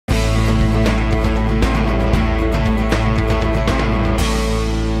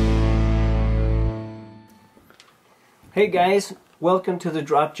Hey guys, welcome to the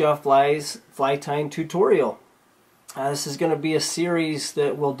Drop Jaw Flies fly tying tutorial. This is going to be a series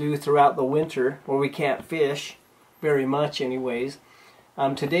that we'll do throughout the winter where we can't fish very much anyways.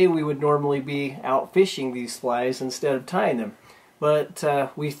 Today we would normally be out fishing these flies instead of tying them. But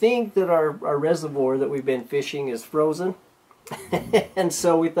we think that our reservoir that we've been fishing is frozen. And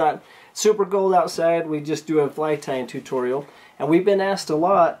so we thought, super cold outside, we just do a fly tying tutorial. And we've been asked a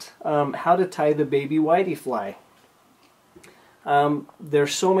lot how to tie the Baby Whitey Fly.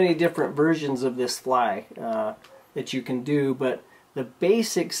 There's so many different versions of this fly that you can do, but the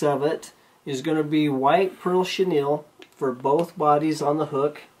basics of it is going to be white pearl chenille for both bodies on the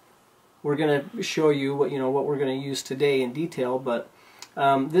hook. We're going to show you what we're going to use today in detail, but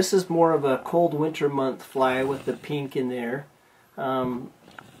this is more of a cold winter month fly with the pink in there.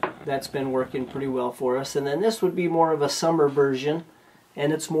 That's been working pretty well for us. And then this would be more of a summer version,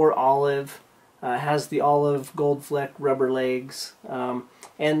 and it's more olive. Has the olive gold fleck rubber legs,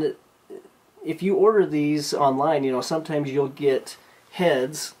 and if you order these online, sometimes you'll get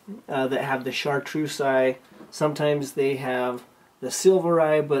heads that have the chartreuse eye. Sometimes they have the silver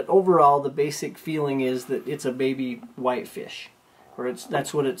eye, but overall the basic feeling is that it's a baby whitefish, or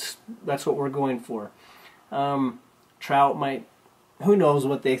that's what we're going for. Trout might, who knows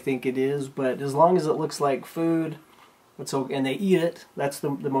what they think it is, but as long as it looks like food. So, and they eat it. That's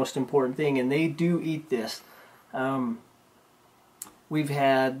the most important thing, and they do eat this. We've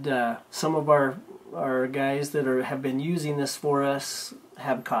had some of our guys that have been using this for us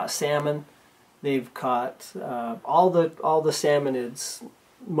have caught salmon. They've caught all the salmonids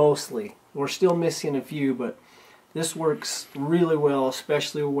mostly. We're still missing a few, but this works really well,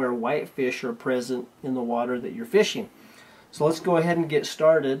 especially where whitefish are present in the water that you're fishing. So let's go ahead and get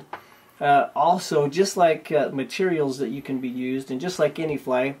started. Also, just like materials that you can be used, and just like any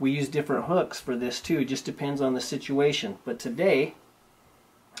fly, we use different hooks for this too. It just depends on the situation. But today,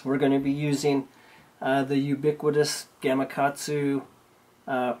 we're going to be using the ubiquitous Gamakatsu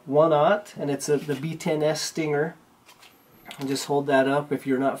 1/0, and it's the B10S Stinger. And just hold that up if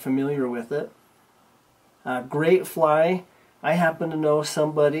you're not familiar with it. Great fly. I happen to know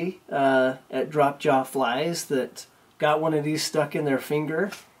somebody at Drop Jaw Flies that got one of these stuck in their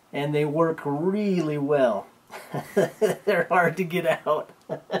finger. And they work really well. They're hard to get out.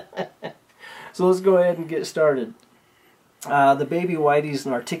 So let's go ahead and get started. The Baby Whitey is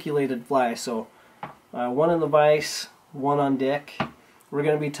an articulated fly, so one in the vise, one on deck. We're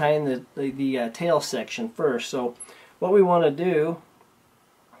going to be tying the tail section first. So what we want to do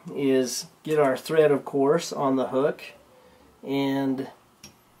is get our thread, of course, on the hook, and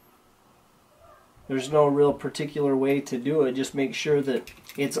there's no real particular way to do it. Just make sure that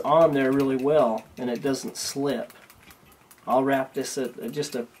it's on there really well and it doesn't slip. I'll wrap this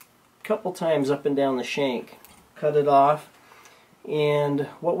just a couple times up and down the shank. Cut it off. And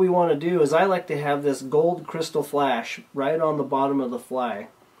what we want to do is I like to have this gold crystal flash right on the bottom of the fly.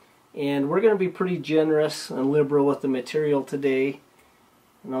 And we're going to be pretty generous and liberal with the material today.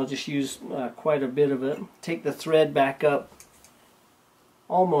 And I'll just use quite a bit of it. Take the thread back up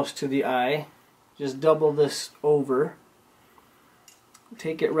almost to the eye. Just double this over,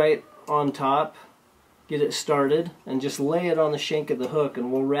 take it right on top, get it started, and just lay it on the shank of the hook,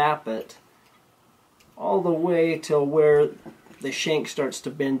 and we'll wrap it all the way till where the shank starts to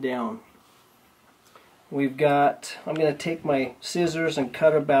bend down. I'm going to take my scissors and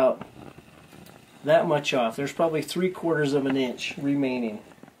cut about that much off. There's probably 3/4 of an inch remaining.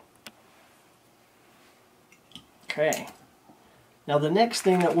 Okay. Now the next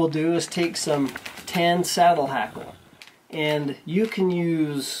thing that we'll do is take some tan saddle hackle, and you can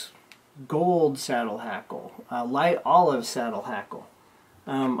use gold saddle hackle, light olive saddle hackle.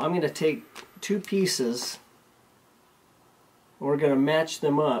 I'm going to take two pieces. We're going to match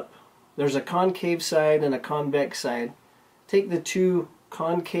them up. There's a concave side and a convex side. Take the two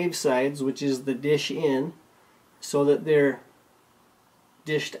concave sides, which is the dish in, so that they're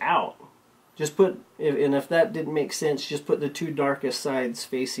dished out. Just put, and if that didn't make sense, just put the two darkest sides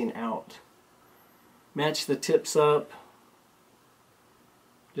facing out. Match the tips up,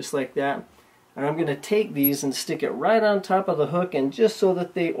 just like that. And I'm going to take these and stick it right on top of the hook, and just so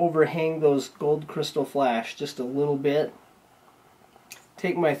that they overhang those gold crystal flash just a little bit.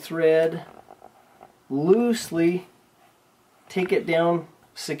 Take my thread, loosely take it down,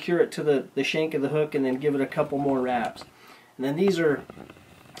 secure it to the shank of the hook, and then give it a couple more wraps. And then these are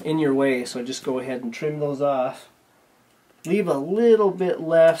in your way, so just go ahead and trim those off. Leave a little bit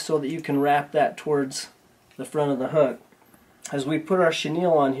left so that you can wrap that towards the front of the hook. As we put our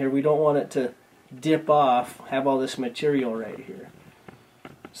chenille on here, we don't want it to dip off, have all this material right here.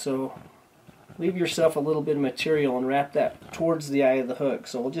 So leave yourself a little bit of material and wrap that towards the eye of the hook.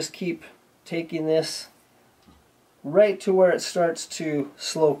 So we'll just keep taking this right to where it starts to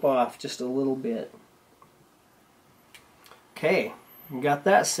slope off just a little bit. Okay, we got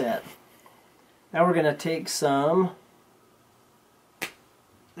that set. Now we're going to take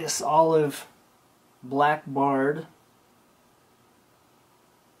this olive black barred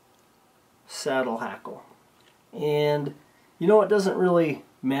saddle hackle. And you know, it doesn't really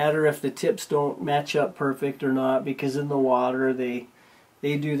matter if the tips don't match up perfect or not, because in the water they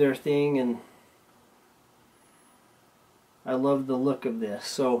do their thing, and I love the look of this.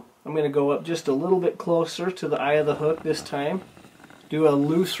 So I'm going to go up just a little bit closer to the eye of the hook this time, do a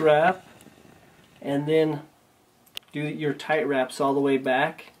loose wrap, and then do your tight wraps all the way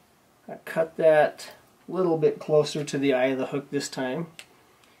back. Cut that a little bit closer to the eye of the hook this time,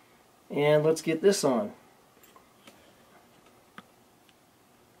 and let's get this on.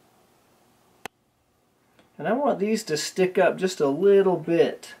 And I want these to stick up just a little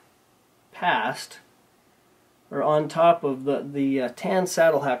bit past or on top of the tan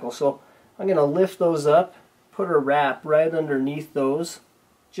saddle hackle. So I'm going to lift those up, put a wrap right underneath those,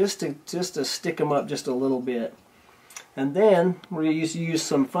 just to stick them up just a little bit. And then we're going to use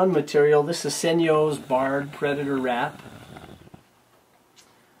some fun material. This is Senyo's Barred Predator Wrap.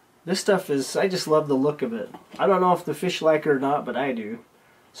 This stuff is, I just love the look of it. I don't know if the fish like it or not, but I do.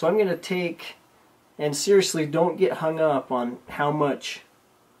 So I'm going to take, and seriously, don't get hung up on how much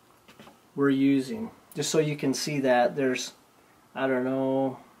we're using. Just so you can see that there's, I don't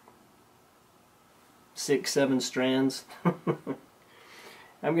know, 6, 7 strands.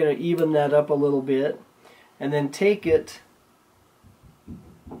 I'm going to even that up a little bit, and then take it,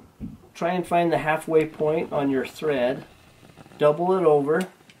 try and find the halfway point on your thread, double it over,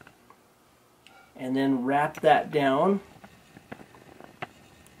 and then wrap that down.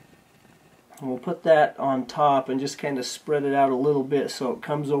 And we'll put that on top and just kind of spread it out a little bit so it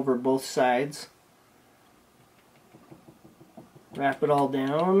comes over both sides. Wrap it all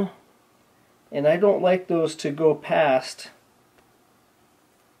down, and I don't like those to go past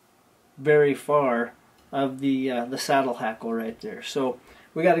very far of the saddle hackle right there. So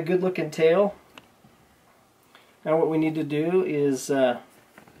we got a good looking tail. Now what we need to do is, I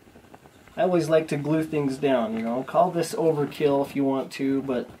always like to glue things down, you know, call this overkill if you want to,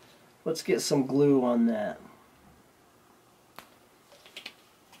 but let's get some glue on that.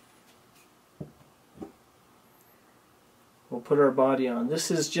 We'll put our body on.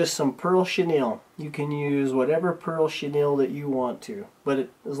 This is just some pearl chenille. You can use whatever pearl chenille that you want to, but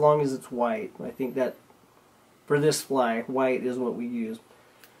as long as it's white. I think that for this fly, white is what we use.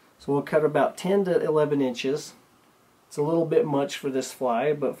 So we'll cut about 10 to 11 inches. It's a little bit much for this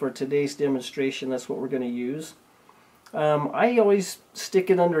fly, but for today's demonstration, that's what we're going to use. I always stick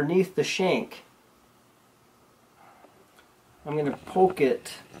it underneath the shank. I'm going to poke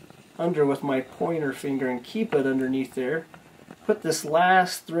it under with my pointer finger and keep it underneath there. Put this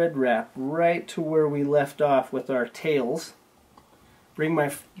last thread wrap right to where we left off with our tails. Bring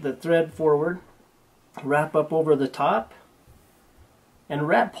the thread forward, wrap up over the top, and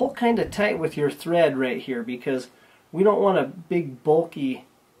pull kind of tight with your thread right here, because we don't want a big bulky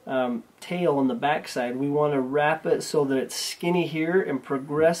tail on the backside. We want to wrap it so that it's skinny here and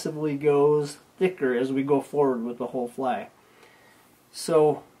progressively goes thicker as we go forward with the whole fly.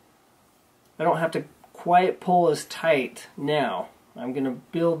 So I don't have to quite pull as tight now. I'm going to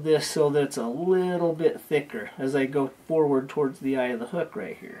build this so that it's a little bit thicker as I go forward towards the eye of the hook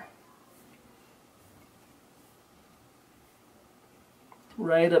right here.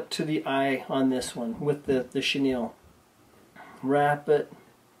 Right up to the eye on this one with the chenille. Wrap it,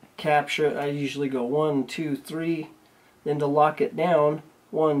 capture it. I usually go 1, 2, 3. Then to lock it down,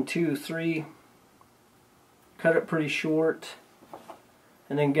 1, 2, 3. Cut it pretty short.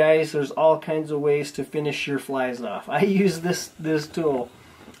 And then guys, there's all kinds of ways to finish your flies off. I use this tool,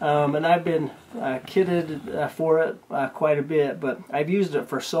 and I've been kitted for it quite a bit, but I've used it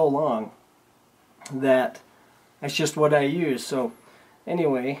for so long that that's just what I use. So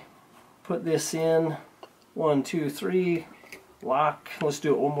anyway, put this in, 1, 2, 3, lock. Let's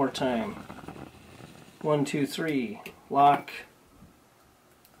do it one more time. 1, 2, 3, lock.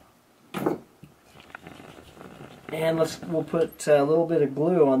 And we'll put a little bit of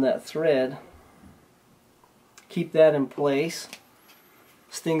glue on that thread. Keep that in place.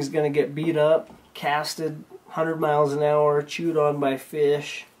 This thing's going to get beat up, casted 100 miles an hour, chewed on by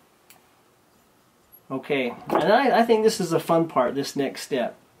fish. Okay, and I think this is the fun part, this next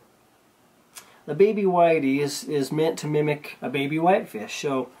step. The baby whitey is meant to mimic a baby whitefish,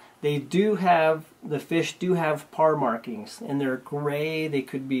 so the fish do have par markings, and they're gray. They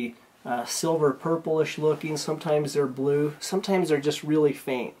could be silver purplish looking, sometimes they're blue, sometimes they're just really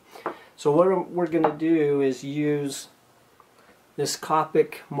faint. So what we're going to do is use this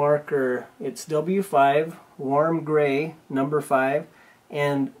Copic marker. It's W5, warm gray, number 5,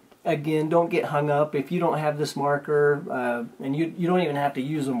 and again, don't get hung up if you don't have this marker, and you don't even have to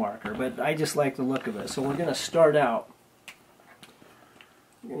use a marker, but I just like the look of it. So we're going to start out.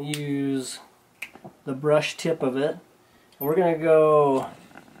 We're going to use the brush tip of it, and we're going to go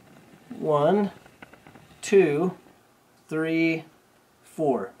 1, 2, 3,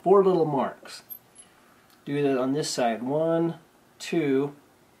 4. 4 little marks. Do that on this side. 1, 2,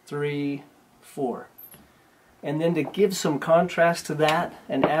 3, 4. And then to give some contrast to that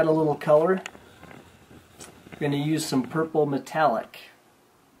and add a little color, we're going to use some purple metallic.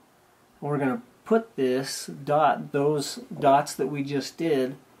 We're going to put this dot, those dots that we just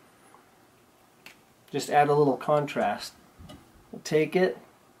did, just add a little contrast. We'll take it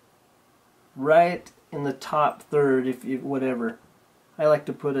right in the top third, if you, whatever. I like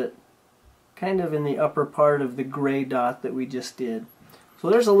to put it kind of in the upper part of the gray dot that we just did. So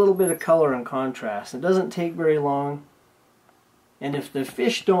there's a little bit of color and contrast. It doesn't take very long, and if the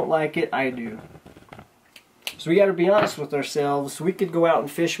fish don't like it, I do. So we got to be honest with ourselves. We could go out and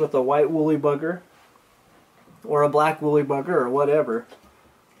fish with a white woolly bugger, or a black woolly bugger, or whatever,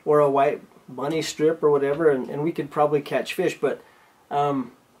 or a white bunny strip or whatever, and we could probably catch fish, but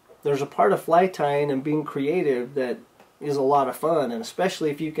there's a part of fly tying and being creative that is a lot of fun, and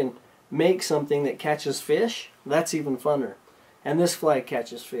especially if you can make something that catches fish, that's even funner. And this fly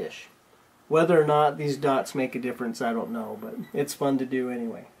catches fish. Whether or not these dots make a difference, I don't know, but it's fun to do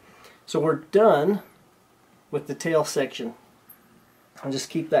anyway. So we're done with the tail section. I'll just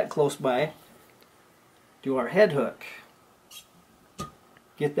keep that close by. Do our head hook.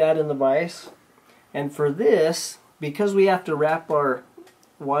 Get that in the vise. And for this, because we have to wrap our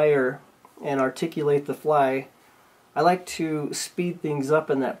wire and articulate the fly, I like to speed things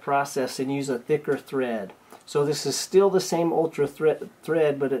up in that process and use a thicker thread. So this is still the same ultra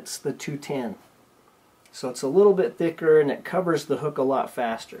thread, but it's the 210. So it's a little bit thicker and it covers the hook a lot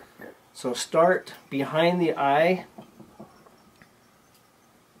faster. So start behind the eye.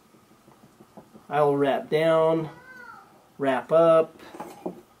 I'll wrap down, wrap up.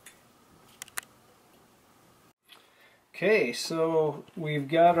 Okay, so we've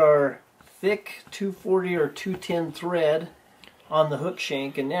got our thick 240 or 210 thread on the hook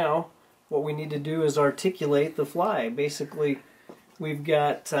shank, and now what we need to do is articulate the fly. Basically, we've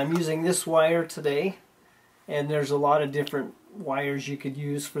got, I'm using this wire today, and there's a lot of different wires you could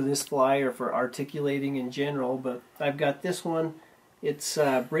use for this fly or for articulating in general, but I've got this one. Its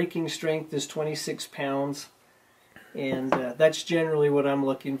breaking strength is 26 pounds, and that's generally what I'm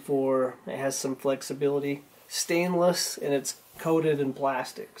looking for. It has some flexibility. Stainless, and it's coated in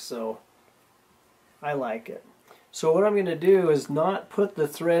plastic, so I like it. So what I'm going to do is not put the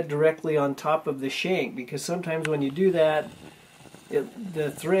thread directly on top of the shank, because sometimes when you do that,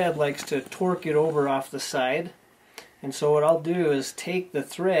 the thread likes to torque it over off the side. And so what I'll do is take the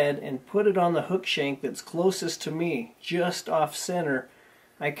thread and put it on the hook shank that's closest to me, just off center.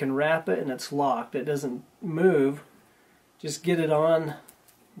 I can wrap it and it's locked. It doesn't move. Just get it on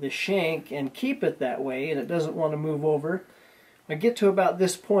the shank and keep it that way, and it doesn't want to move over. When I get to about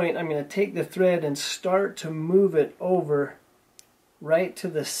this point, I'm going to take the thread and start to move it over right to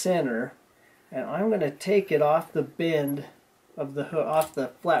the center, and I'm going to take it off the bend of the hook, off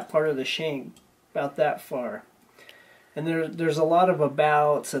the flat part of the shank, about that far. And there's a lot of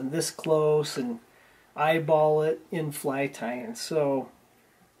abouts and this close and eyeball it in fly tying, so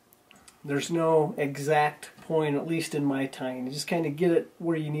there's no exact point, at least in my tying. You just kind of get it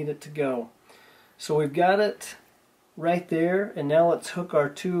where you need it to go. So we've got it right there, and now let's hook our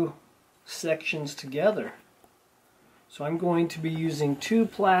two sections together. So I'm going to be using 2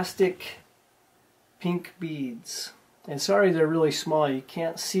 plastic pink beads. And sorry they're really small, you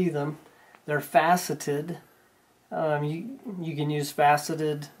can't see them. They're faceted. You can use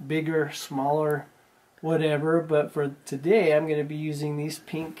faceted, bigger, smaller, whatever, but for today I'm going to be using these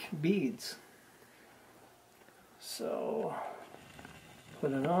pink beads. So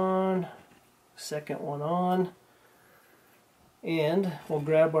put it on, second one on, and we'll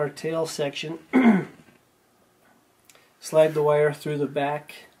grab our tail section, slide the wire through the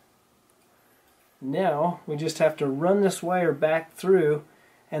back. Now we just have to run this wire back through,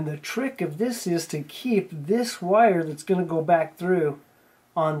 and the trick of this is to keep this wire that's going to go back through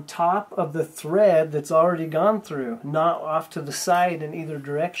on top of the thread that's already gone through, not off to the side in either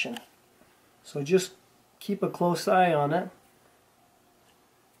direction. So just keep a close eye on it.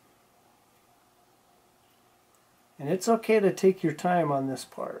 And it's okay to take your time on this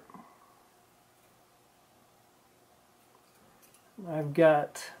part.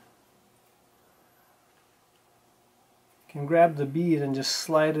 can grab the bead and just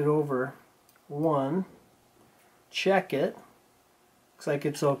slide it over one, check it, looks like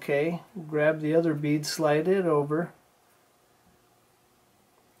it's okay, grab the other bead, slide it over,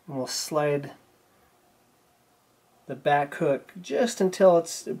 and we'll slide the back hook just until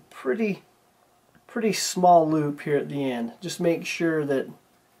it's a pretty small loop here at the end. Just make sure that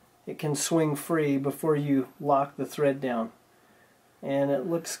it can swing free before you lock the thread down. And it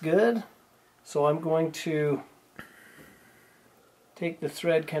looks good, so I'm going to take the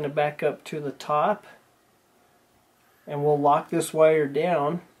thread kind of back up to the top, and we'll lock this wire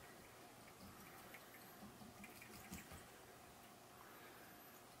down.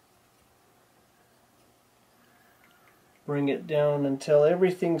 Bring it down until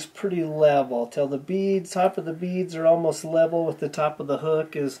everything's pretty level, till the beads, top of the beads are almost level with the top of the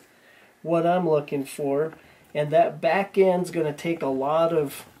hook is what I'm looking for. And that back end's going to take a lot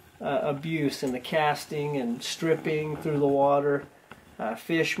of abuse in the casting and stripping through the water.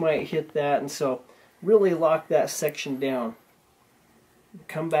 Fish might hit that, and so really lock that section down.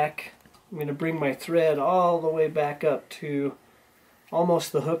 Come back, I'm going to bring my thread all the way back up to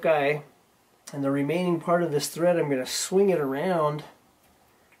almost the hook eye, and the remaining part of this thread I'm going to swing it around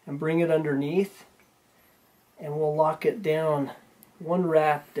and bring it underneath, and we'll lock it down, one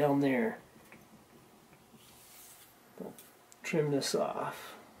wrap down there. Trim this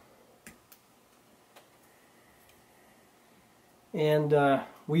off. And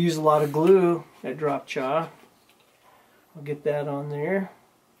we use a lot of glue at Drop Chaw. I'll get that on there.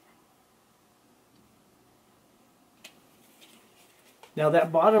 Now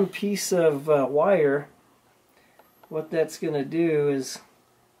that bottom piece of wire, what that's going to do is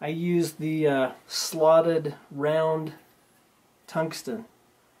I use the slotted round tungsten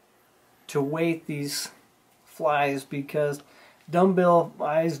to weight these flies, because dumbbell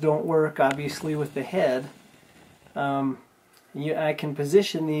eyes don't work obviously with the head. I can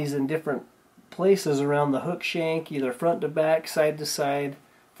position these in different places around the hook shank, either front to back, side to side,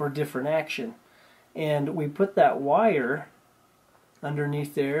 for different action. And we put that wire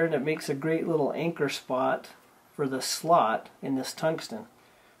underneath there, and it makes a great little anchor spot for the slot in this tungsten.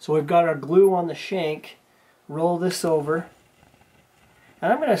 So we've got our glue on the shank, roll this over,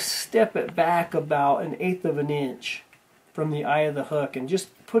 and I'm going to step it back about 1/8 of an inch from the eye of the hook and just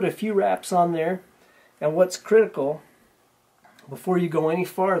put a few wraps on there. And what's critical before you go any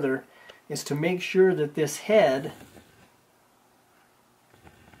farther is to make sure that this head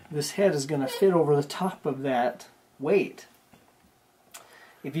is going to fit over the top of that weight.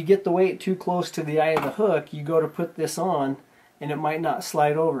 If you get the weight too close to the eye of the hook, you go to put this on and it might not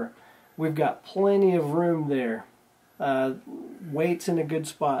slide over. We've got plenty of room there. Weight's in a good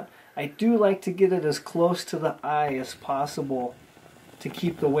spot. I do like to get it as close to the eye as possible to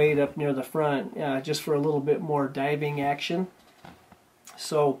keep the weight up near the front, just for a little bit more diving action.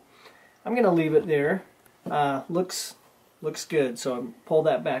 So I'm going to leave it there. Looks good. So pull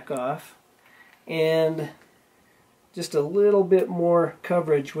that back off, and just a little bit more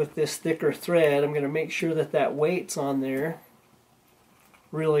coverage with this thicker thread. I'm going to make sure that that weight's on there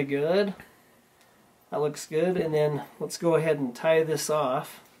really good. That looks good. And then let's go ahead and tie this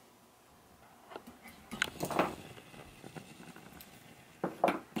off.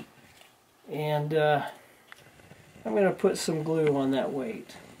 And I'm going to put some glue on that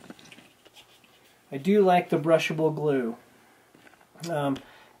weight. I do like the brushable glue.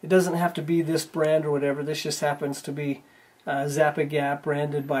 It doesn't have to be this brand or whatever. This just happens to be Zap-A-Gap,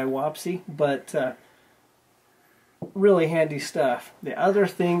 branded by Wapsi, but really handy stuff. The other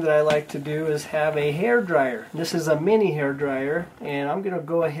thing that I like to do is have a hair dryer. This is a mini hair dryer, and I'm going to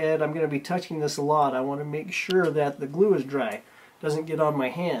go ahead, I'm going to be touching this a lot. I want to make sure that the glue is dry. It doesn't get on my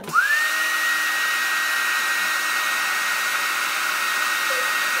hands.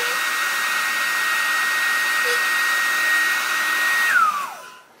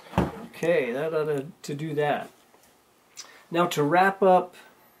 Okay, that ought to do that. Now to wrap up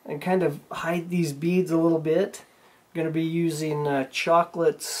and kind of hide these beads a little bit, I'm going to be using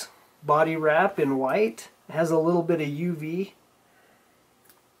Chocolate's body wrap in white. It has a little bit of UV.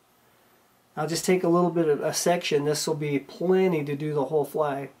 I'll just take a little bit of a section. This will be plenty to do the whole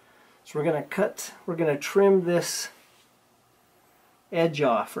fly. So we're going to trim this edge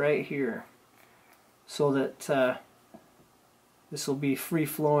off right here so that this will be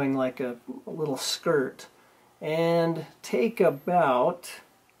free-flowing like a little skirt. And take about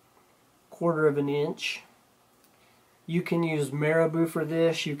 1/4 of an inch. You can use marabou for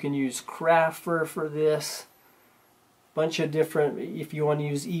this. You can use craft fur for this. Bunch of different, if you want to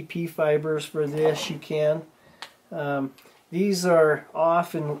use EP fibers for this, you can. These are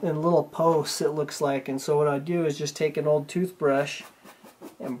off in little posts, it looks like, and so what I do is just take an old toothbrush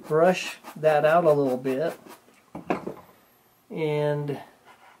and brush that out a little bit. And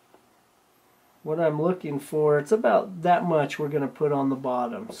what I'm looking for, it's about that much we're going to put on the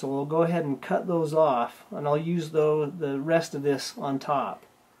bottom. So we'll go ahead and cut those off, and I'll use the rest of this on top.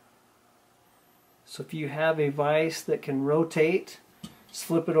 So if you have a vise that can rotate, just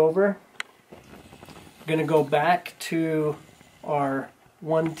flip it over. I'm going to go back to our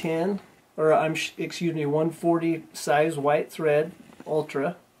 110, or excuse me, 140 size white thread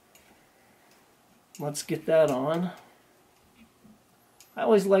ultra. Let's get that on. I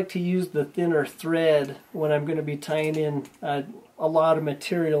always like to use the thinner thread when I'm going to be tying in a lot of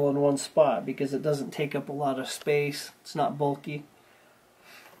material in one spot, because it doesn't take up a lot of space. It's not bulky.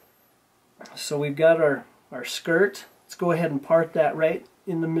 So we've got our skirt. Let's go ahead and part that right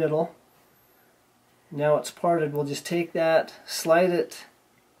in the middle. Now it's parted, we'll just take that, slide it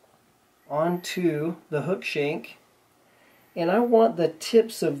onto the hook shank, and I want the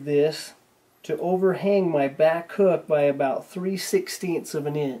tips of this to overhang my back hook by about 3/16 of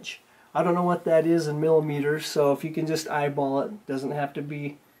an inch. I don't know what that is in millimeters, so if you can just eyeball it, doesn't have to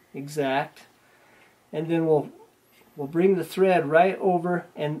be exact. And then we'll bring the thread right over,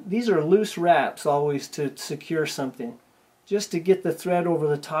 and these are loose wraps always to secure something, just to get the thread over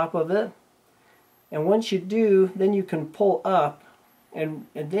the top of it. And once you do, then you can pull up and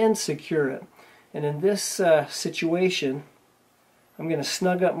then secure it. And in this situation, I'm going to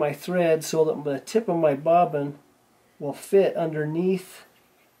snug up my thread so that the tip of my bobbin will fit underneath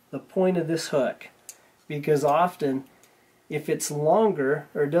the point of this hook. Because often, if it's longer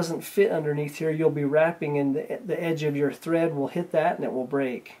or doesn't fit underneath here, you'll be wrapping and the edge of your thread will hit that and it will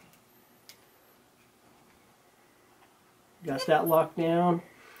break. Got that locked down.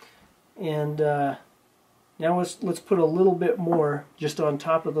 And now let's put a little bit more just on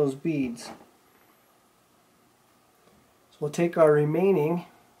top of those beads. So we'll take our remaining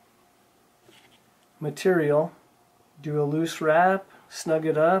material, do a loose wrap, snug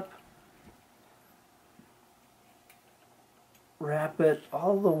it up, wrap it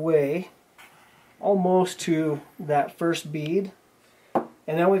all the way almost to that first bead,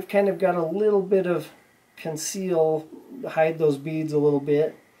 and now we've kind of got a little bit of conceal, hide those beads a little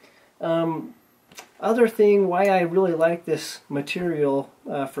bit. Other thing why I really like this material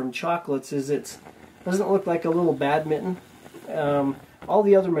from Chocolates is it doesn't look like a little badminton. All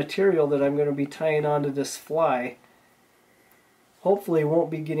the other material that I'm going to be tying onto this fly hopefully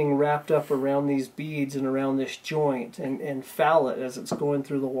won't be getting wrapped up around these beads and around this joint and foul it as it's going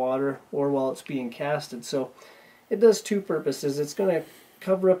through the water or while it's being casted. So it does two purposes. It's going to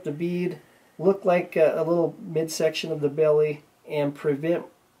cover up the bead, look like a little midsection of the belly, and prevent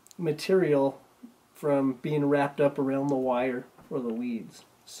material from being wrapped up around the wire or the weeds.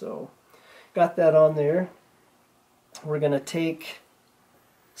 So got that on there. We're going to take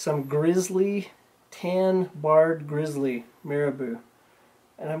some grizzly, tan barred grizzly marabou,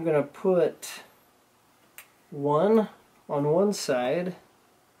 and I'm going to put one on one side,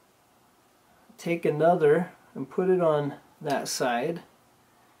 take another and put it on that side,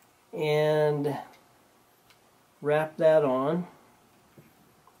 and wrap that on.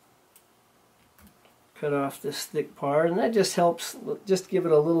 Cut off this thick part, and that just helps just give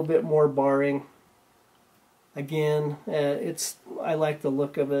it a little bit more barring. Again, I like the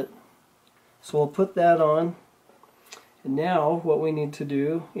look of it. So we'll put that on, and now what we need to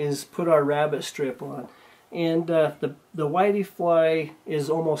do is put our rabbit strip on. And the Whitey Fly is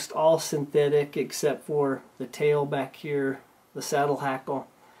almost all synthetic except for the tail back here, the saddle hackle.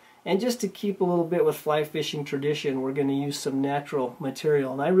 And just to keep a little bit with fly fishing tradition, we're going to use some natural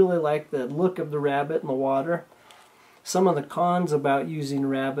material. And I really like the look of the rabbit in the water. Some of the cons about using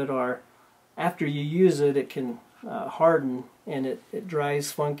rabbit are after you use it, it can harden and it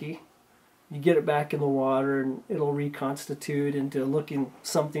dries funky. You get it back in the water and it'll reconstitute into looking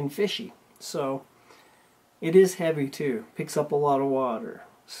something fishy. So it is heavy too, picks up a lot of water.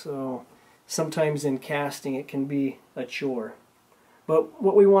 So sometimes in casting it can be a chore. But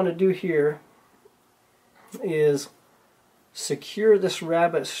what we want to do here is secure this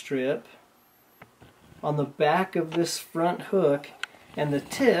rabbit strip on the back of this front hook, and the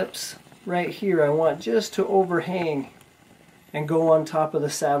tips right here I want just to overhang and go on top of the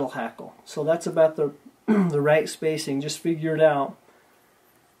saddle hackle. So that's about the right spacing. Just figure it out.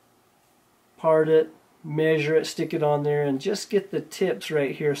 Part it, measure it, stick it on there, and just get the tips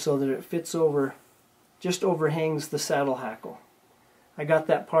right here so that it fits over, just overhangs the saddle hackle. I got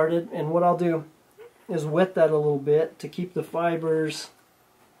that parted, and what I'll do is wet that a little bit to keep the fibers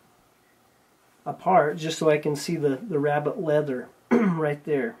apart just so I can see the rabbit leather right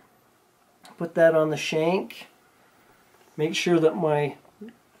there. Put that on the shank. Make sure that my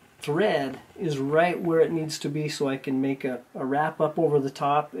thread is right where it needs to be so I can make a wrap up over the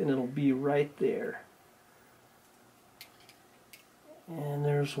top, and it'll be right there. And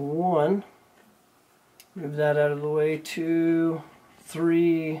there's one. Move that out of the way. 2,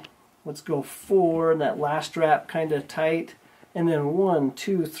 3, let's go 4, and that last wrap kind of tight. And then 1,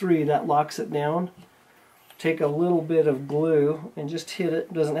 2, 3, that locks it down. Take a little bit of glue and just hit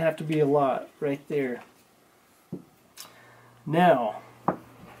it. Doesn't have to be a lot, right there. Now,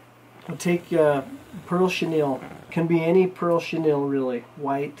 we'll take pearl chenille. Can be any pearl chenille really,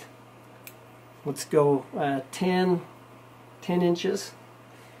 white. Let's go 10 inches.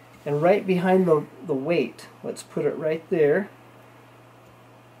 And right behind the weight, let's put it right there.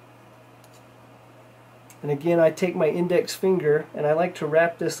 And again, I take my index finger and I like to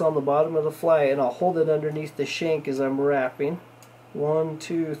wrap this on the bottom of the fly, and I'll hold it underneath the shank as I'm wrapping. 1,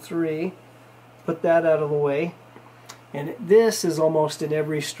 2, 3. Put that out of the way. And this is almost in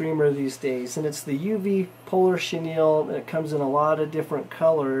every streamer these days, and it's the UV polar chenille, and it comes in a lot of different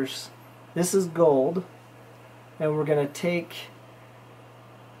colors. This is gold, and we're going to take,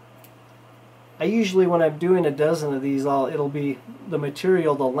 I usually when I'm doing a dozen of these, it'll be the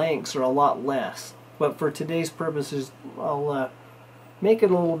material, the lengths are a lot less. But for today's purposes, I'll make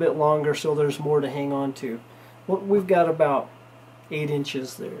it a little bit longer so there's more to hang on to. Well, we've got about 8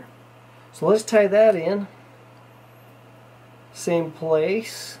 inches there. So let's tie that in. Same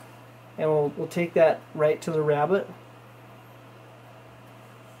place. And we'll take that right to the rabbit.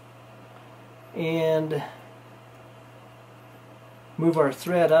 And move our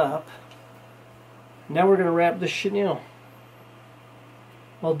thread up. Now we're going to wrap the chenille.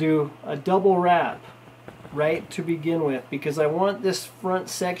 I'll do a double wrap right to begin with, because I want this front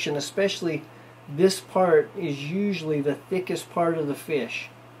section, especially this part, is usually the thickest part of the fish,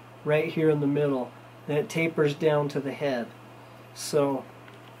 right here in the middle. Then it tapers down to the head. So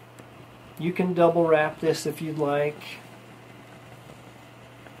you can double wrap this if you'd like.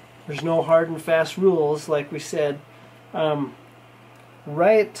 There's no hard and fast rules, like we said.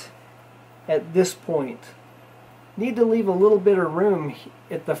 Right at this point, need to leave a little bit of room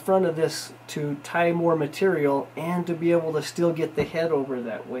at the front of this to tie more material and to be able to still get the head over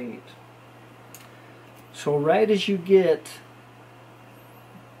that weight. So right as you get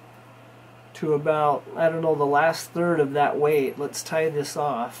to about, I don't know, the last third of that weight, let's tie this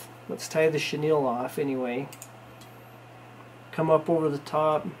off. Let's tie the chenille off anyway. Come up over the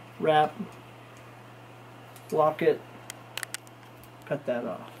top, wrap, lock it, cut that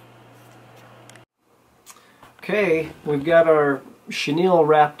off. Okay, we've got our chenille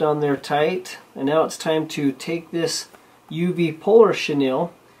wrapped on there tight, and now it's time to take this UV polar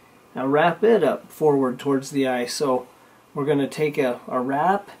chenille and wrap it up forward towards the eye. So we're going to take a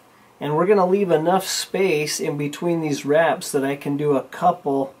wrap, and we're going to leave enough space in between these wraps that I can do a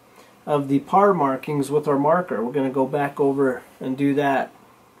couple of the par markings with our marker. We're going to go back over and do that.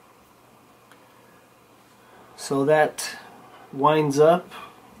 So that winds up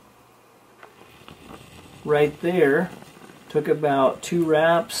right there. Took about 2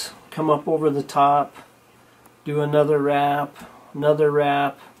 wraps, come up over the top, do another wrap,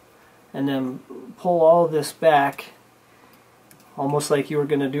 and then pull all this back, almost like you were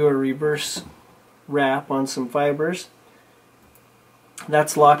going to do a reverse wrap on some fibers.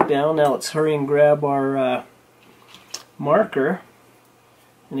 That's locked down. Now let's hurry and grab our marker.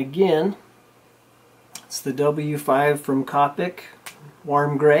 And again, it's the W5 from Copic,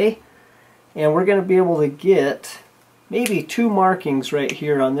 warm gray. And we're going to be able to get maybe 2 markings right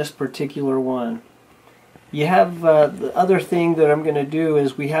here on this particular one. You have the other thing that I'm going to do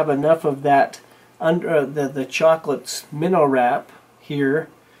is we have enough of that under the chocolate's minnow wrap here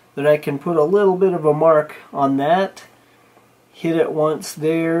that I can put a little bit of a mark on that, hit it once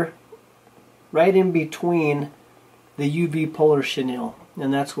there, right in between the UV polar chenille,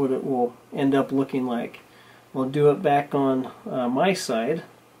 and that's what it will end up looking like. We'll do it back on my side.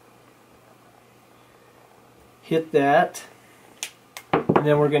 Hit that, and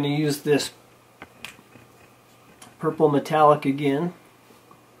then we're going to use this purple metallic again,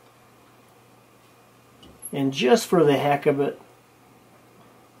 and just for the heck of it,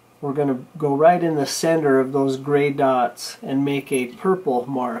 we're going to go right in the center of those gray dots and make a purple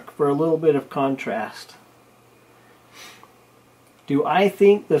mark for a little bit of contrast. Do I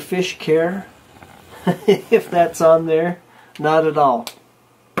think the fish care if that's on there? Not at all,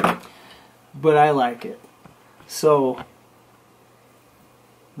 but I like it. So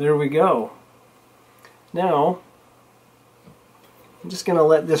there we go. Now I'm just going to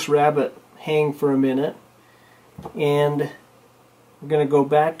let this rabbit hang for a minute. And we're going to go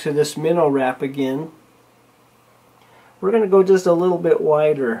back to this minnow wrap again. We're going to go just a little bit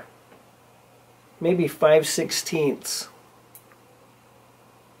wider, maybe 5/16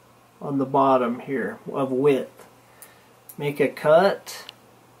 on the bottom here of width. Make a cut,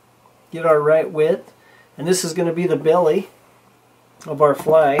 get our right width, and this is going to be the belly of our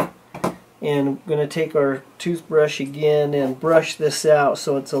fly. And I'm going to take our toothbrush again and brush this out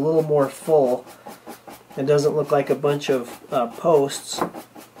so it's a little more full. It doesn't look like a bunch of posts.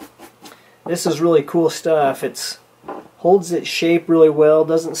 This is really cool stuff. It holds its shape really well,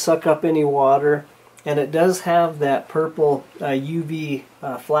 doesn't suck up any water, and it does have that purple UV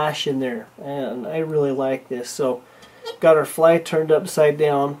flash in there, and I really like this. So got our fly turned upside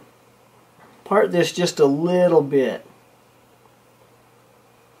down. Part this just a little bit,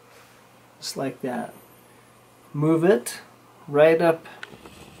 just like that. Move it right up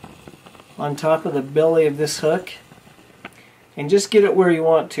on top of the belly of this hook, and just get it where you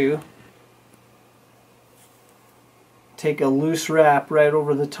want to. Take a loose wrap right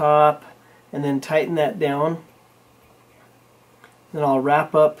over the top and then tighten that down. Then I'll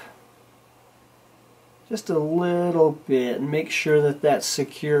wrap up just a little bit and make sure that that's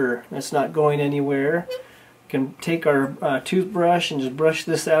secure. It's not going anywhere. We can take our toothbrush and just brush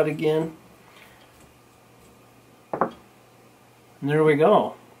this out again. And there we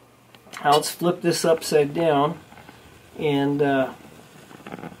go. Now let's flip this upside down, and that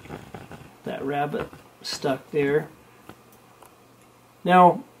rabbit stuck there.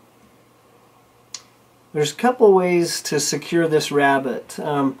 Now, there's a couple ways to secure this rabbit.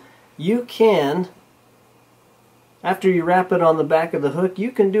 You can, after you wrap it on the back of the hook,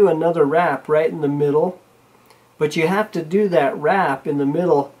 you can do another wrap right in the middle, but you have to do that wrap in the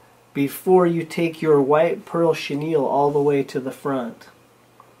middle before you take your white pearl chenille all the way to the front.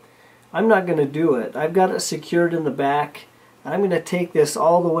 I'm not going to do it. I've got it secured in the back. I'm going to take this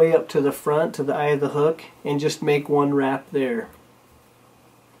all the way up to the front, to the eye of the hook, and just make one wrap there.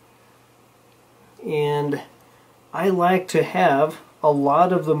 And I like to have a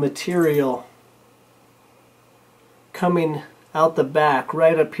lot of the material coming out the back,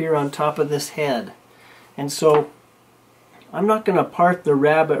 right up here on top of this head. And so I'm not going to part the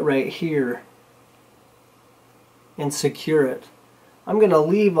rabbit right here and secure it. I'm going to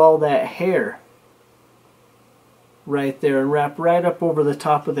leave all that hair right there and wrap right up over the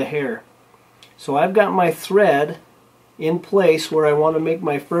top of the hair. So I've got my thread in place where I want to make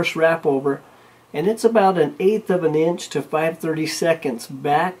my first wrap over, and it's about 1/8 of an inch to 5/32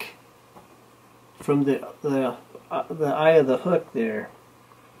 back from the eye of the hook there.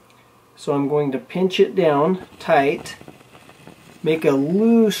 So I'm going to pinch it down tight, make a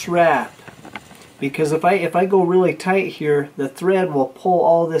loose wrap, because if I go really tight here, the thread will pull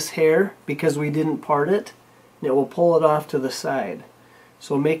all this hair because we didn't part it, and it will pull it off to the side.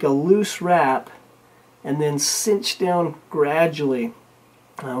 So make a loose wrap and then cinch down gradually.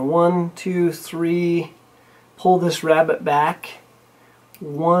 1, 2, 3, pull this rabbit back.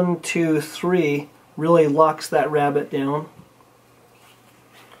 1, 2, 3 really locks that rabbit down.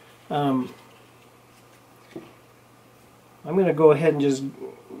 I'm going to go ahead and just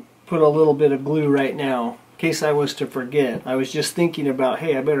put a little bit of glue right now in case I was to forget. I was just thinking about,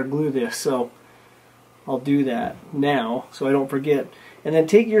 hey, I better glue this, so I'll do that now so I don't forget. And then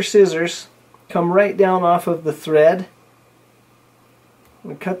take your scissors, come right down off of the thread,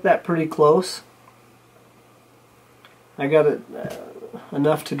 and cut that pretty close. I got it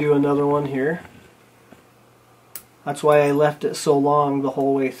enough to do another one here. That's why I left it so long the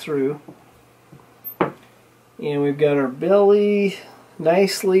whole way through. And we've got our belly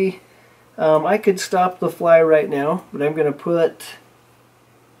nicely. I could stop the fly right now, but I'm going to put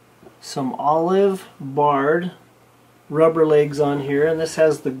some olive barred rubber legs on here, and this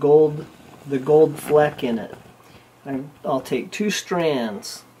has the gold fleck in it. I'll take 2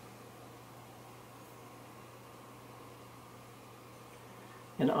 strands,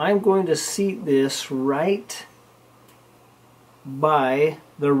 and I'm going to seat this right by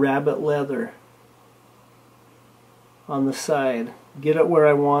the rabbit leather on the side. Get it where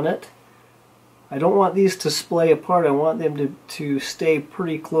I want it. I don't want these to splay apart. I want them to stay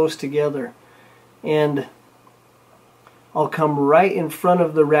pretty close together. And I'll come right in front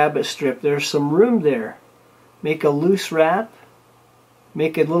of the rabbit strip. There's some room there. Make a loose wrap,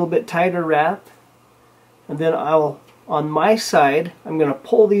 make a little bit tighter wrap, and then on my side, I'm going to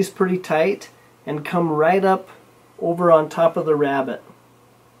pull these pretty tight and come right up over on top of the rabbit,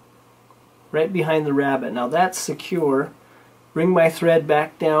 right behind the rabbit. Now that's secure. Bring my thread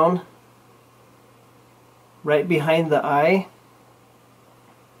back down right behind the eye,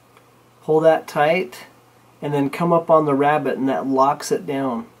 pull that tight, and then come up on the rabbit, and that locks it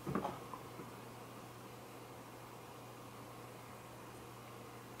down.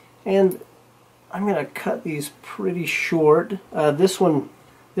 And I'm going to cut these pretty short. This one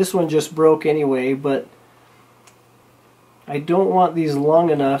just broke anyway, but I don't want these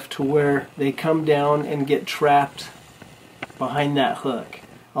long enough to where they come down and get trapped behind that hook.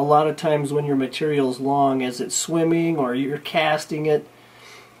 A lot of times when your material's long, as it's swimming or you're casting it,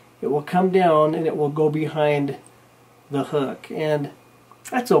 it will come down and it will go behind the hook. And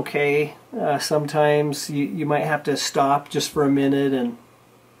that's okay. Sometimes you might have to stop just for a minute and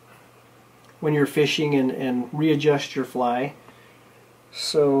when you're fishing and readjust your fly.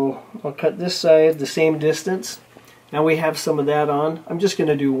 So I'll cut this side the same distance. Now we have some of that on. I'm just going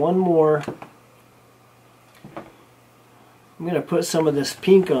to do one more. I'm going to put some of this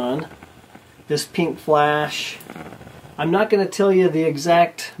pink on, this pink flash. I'm not going to tell you the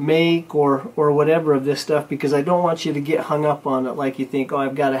exact make or whatever of this stuff because I don't want you to get hung up on it like you think, oh,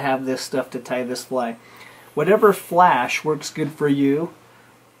 I've got to have this stuff to tie this fly. Whatever flash works good for you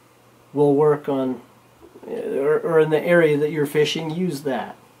will work on, or in the area that you're fishing, use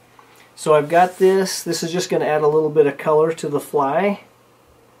that. So I've got this. This is just going to add a little bit of color to the fly.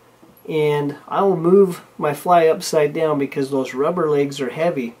 And I'll move my fly upside down because those rubber legs are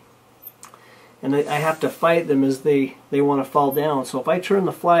heavy. And I have to fight them as they want to fall down. So if I turn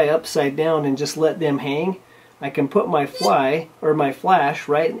the fly upside down and just let them hang, I can put my fly, or my flash,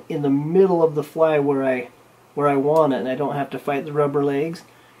 right in the middle of the fly where I want it. And I don't have to fight the rubber legs.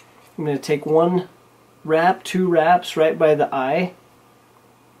 I'm going to take one wrap, two wraps right by the eye.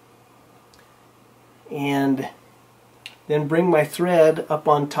 And then bring my thread up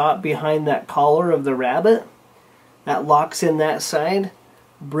on top behind that collar of the rabbit. That locks in that side.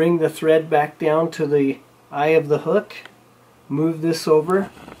 Bring the thread back down to the eye of the hook. Move this over.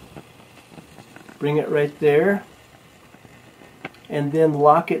 Bring it right there. And then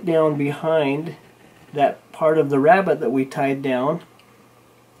lock it down behind that part of the rabbit that we tied down.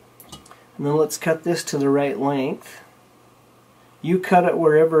 And then let's cut this to the right length. You cut it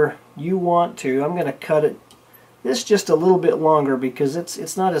wherever you want to. I'm going to cut it this just a little bit longer because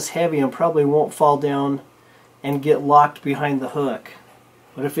it's not as heavy and probably won't fall down and get locked behind the hook.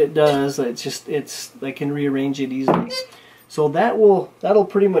 But if it does, I can rearrange it easily. So that'll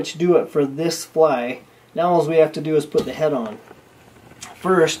pretty much do it for this fly. Now all we have to do is put the head on.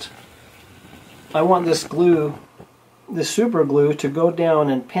 First, I want this glue, this super glue, to go down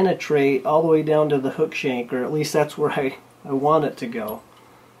and penetrate all the way down to the hook shank, or at least that's where I want it to go.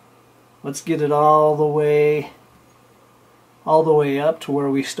 Let's get it all the way up to where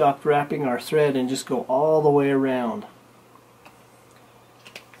we stopped wrapping our thread and just go all the way around.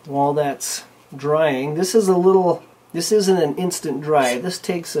 While that's drying, this isn't an instant dry. This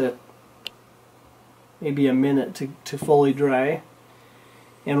takes maybe a minute to fully dry.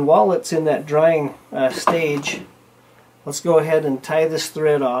 And while it's in that drying stage, let's go ahead and tie this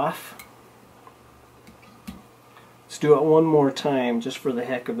thread off. Let's do it one more time just for the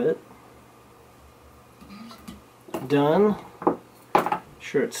heck of it. Done.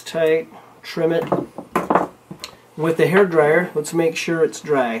 Sure it's tight. Trim it. With the hair dryer, let's make sure it's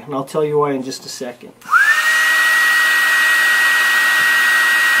dry, and I'll tell you why in just a second.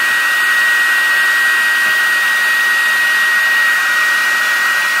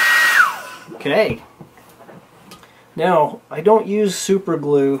 Okay. Now, I don't use super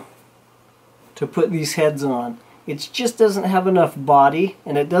glue to put these heads on. It just doesn't have enough body,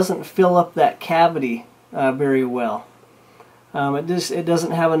 and it doesn't fill up that cavity very well. It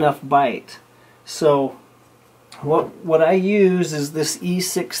doesn't have enough bite. So what I use is this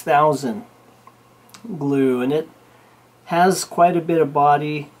E6000 glue, and it has quite a bit of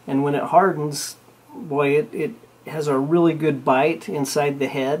body, and when it hardens, boy, it has a really good bite inside the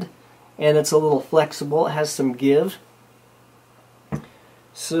head, and it's a little flexible. It has some give.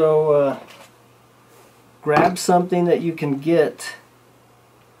 So grab something that you can get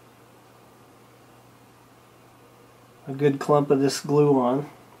a good clump of this glue on.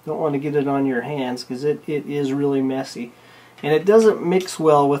 Don't want to get it on your hands because it is really messy. And it doesn't mix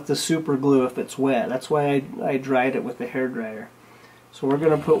well with the super glue if it's wet. That's why I dried it with the hair dryer. So we're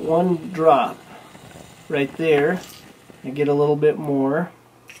going to put one drop right there and get a little bit more.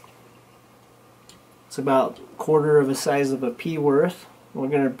 It's about a quarter of the size of a pea worth. We're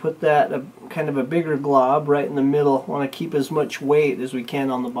going to put that, kind of a bigger glob, right in the middle. Want to keep as much weight as we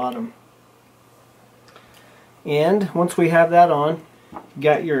can on the bottom. And once we have that on, you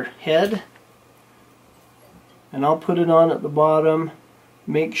got your head, and I'll put it on at the bottom.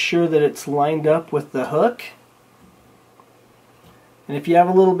 Make sure that it's lined up with the hook. And if you have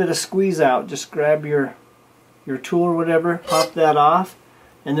a little bit of squeeze out, just grab your tool or whatever, pop that off,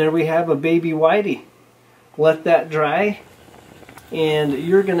 and there we have a baby whitey. Let that dry, and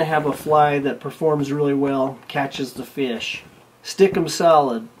you're going to have a fly that performs really well, catches the fish. Stick 'em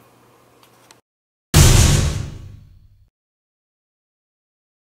solid.